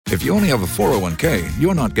If you only have a 401k,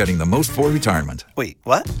 you're not getting the most for retirement. Wait,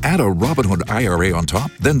 what? Add a Robinhood IRA on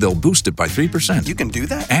top, then they'll boost it by 3%. You can do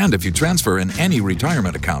that? And if you transfer in any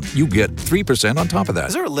retirement account, you get 3% on top of that.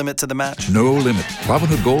 Is there a limit to the match? No limit.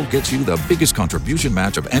 Robinhood Gold gets you the biggest contribution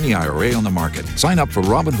match of any IRA on the market. Sign up for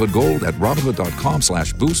Robinhood Gold at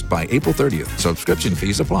Robinhood.com/boost by April 30th. Subscription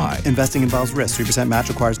fees apply. Investing involves risk. 3% match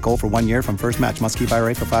requires gold for 1 year from first match. Must keep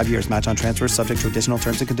IRA for 5 years. Match on transfers subject to additional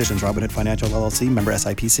terms and conditions. Robinhood Financial LLC, member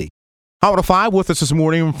SIPC. Hot at 5 with us this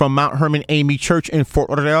morning from Mount Hermon AME Church in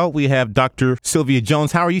Fort Lauderdale. We have Dr. Sylvia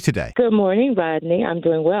Jones. How are you today? Good morning, Rodney. I'm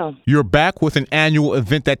doing well. You're back with an annual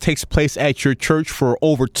event that takes place at your church for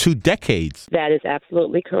over 2 decades. That is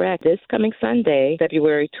absolutely correct. This coming Sunday,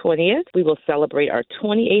 February 20th, we will celebrate our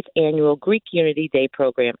 28th annual Greek Unity Day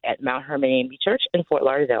program at Mount Hermon AME Church in Fort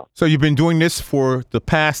Lauderdale. So you've been doing this for the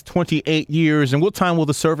past 28 years. And what time will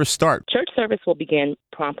the service start? Church service will begin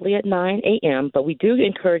promptly at 9 a.m., but we do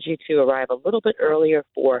encourage you to arrive a little bit earlier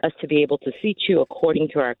for us to be able to seat you according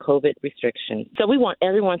to our COVID restrictions. So we want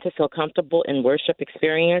everyone to feel comfortable in worship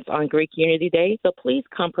experience on Greek Unity Day. So please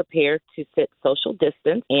come prepared to sit social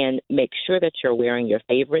distance and make sure that you're wearing your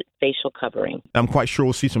favorite facial covering. I'm quite sure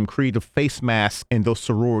we'll see some creative face masks in those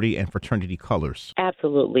sorority and fraternity colors.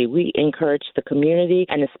 Absolutely. We encourage the community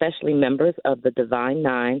and especially members of the Divine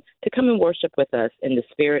Nine to come and worship with us in the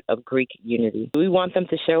spirit of Greek unity. We want them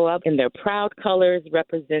to show up in their proud colors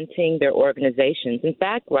representing their organizations. In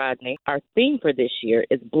fact, Rodney, our theme for this year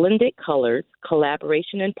is Blended Colors,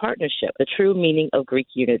 Collaboration and Partnership, the true meaning of Greek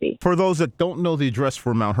unity. For those that don't know the address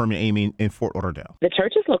for Mount Hermon AME in Fort Lauderdale. The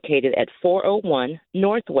church is located at 401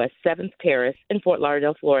 Northwest 7th Terrace in Fort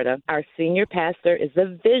Lauderdale, Florida. Our senior pastor is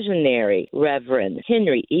the visionary Reverend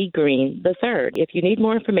Henry E. Green III. If you need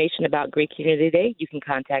more information about Greek Unity Day, you can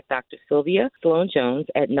contact Dr. Sylvia Sloan Jones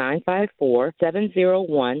at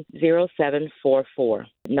 954-701-0744.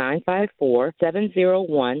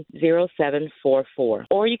 954-701-0744.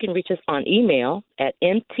 Or you can reach us on email at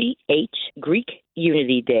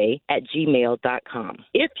mthgreekunityday@gmail.com.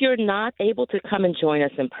 If you're not able to come and join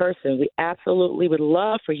us in person, we absolutely would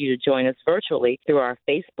love for you to join us virtually through our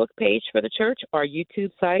Facebook page for the church, our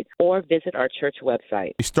YouTube site, or visit our church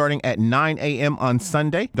website. Starting at 9 a.m. on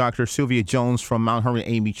Sunday, Dr. Sylvia Jones from Mount Hermon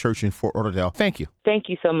AME Church in Fort Lauderdale. Thank you. Thank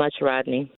you so much, Rodney.